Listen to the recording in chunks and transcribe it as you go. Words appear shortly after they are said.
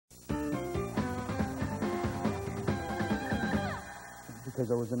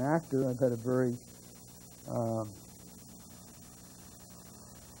because I was an actor, I've had a very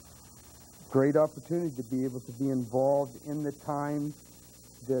great opportunity to be able to be involved in the time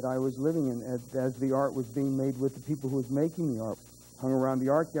that I was living in as the art was being made with the people who was making the art. Hung around the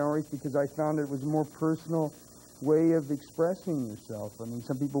art galleries because I found it was a more personal way of expressing yourself. I mean,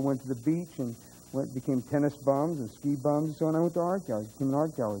 some people went to the beach and became tennis bums and ski bums and so on. I went to art galleries, became an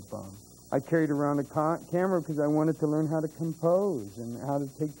art gallery bum. I carried around a camera because I wanted to learn how to compose and how to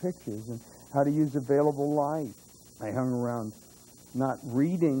take pictures and how to use available light. I hung around not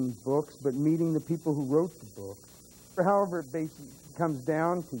reading books, but meeting the people who wrote the books. However it basically comes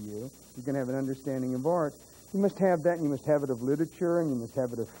down to you can have an understanding of art. You must have that, and you must have it of literature, and you must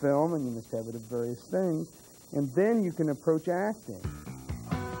have it of film, and you must have it of various things. And then you can approach acting.